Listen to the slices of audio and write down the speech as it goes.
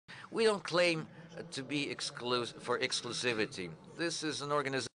We don't claim to be exclusivity. This is an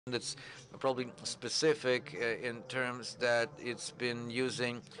organization that's probably specific in terms that it's been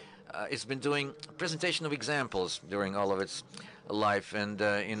doing presentation of examples during all of its life. And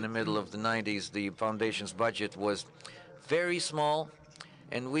in the middle of the 90s, the foundation's budget was very small,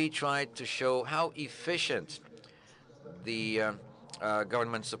 and we tried to show how efficient the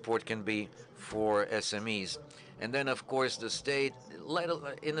government support can be for SMEs. And then, of course, the state led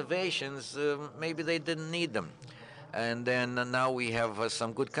innovations. Maybe they didn't need them. And then now we have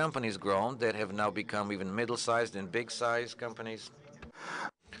some good companies grown that have now become even middle-sized and big-sized companies.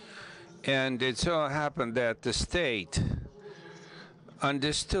 And it so happened that the state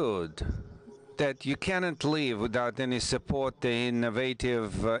understood that you cannot live without any support to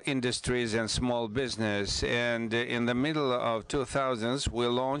innovative industries and small business. And in the middle of 2000s, we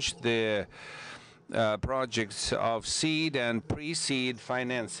launched the projects of seed and pre-seed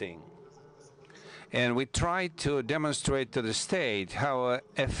financing. And we tried to demonstrate to the state how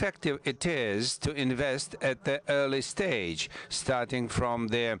effective it is to invest at the early stage, starting from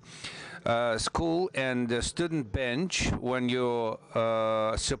the school and the student bench. When you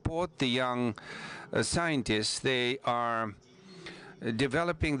support the young scientists, they are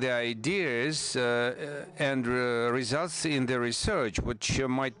developing the ideas and results in the research, which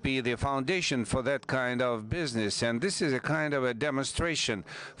might be the foundation for that kind of business. And this is a kind of a demonstration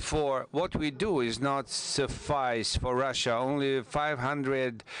for what we do is not suffice for Russia. Only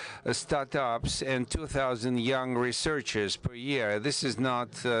 500 startups and 2,000 young researchers per year. This is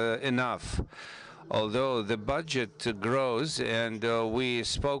not enough. Although the budget grows, and we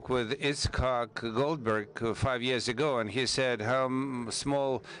spoke with Itzhak Goldberg 5 years ago, and he said how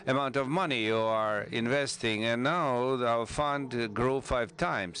small amount of money you are investing, and now our fund grew 5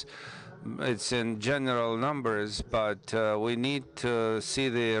 times. It's in general numbers, but we need to see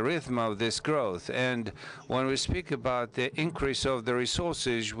the rhythm of this growth. And when we speak about the increase of the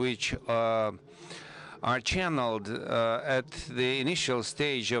resources which are channeled at the initial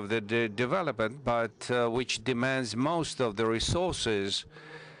stage of the development, but which demands most of the resources,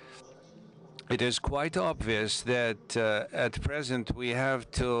 it is quite obvious that at present we have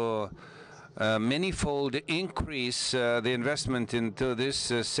to manifold increase the investment into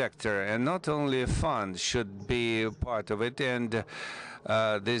this sector, and not only a fund should be part of it. And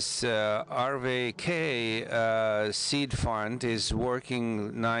this RVK seed fund is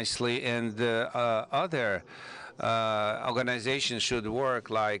working nicely, and other organizations should work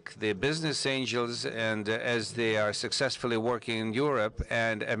like the business angels, and as they are successfully working in Europe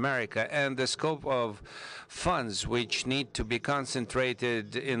and America. And the scope of funds which need to be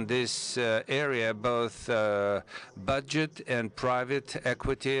concentrated in this area, both budget and private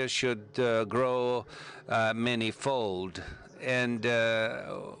equity, should grow manyfold. And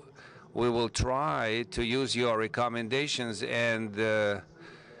we will try to use your recommendations, and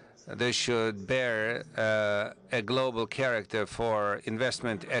they should bear a global character for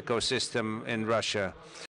investment ecosystem in Russia.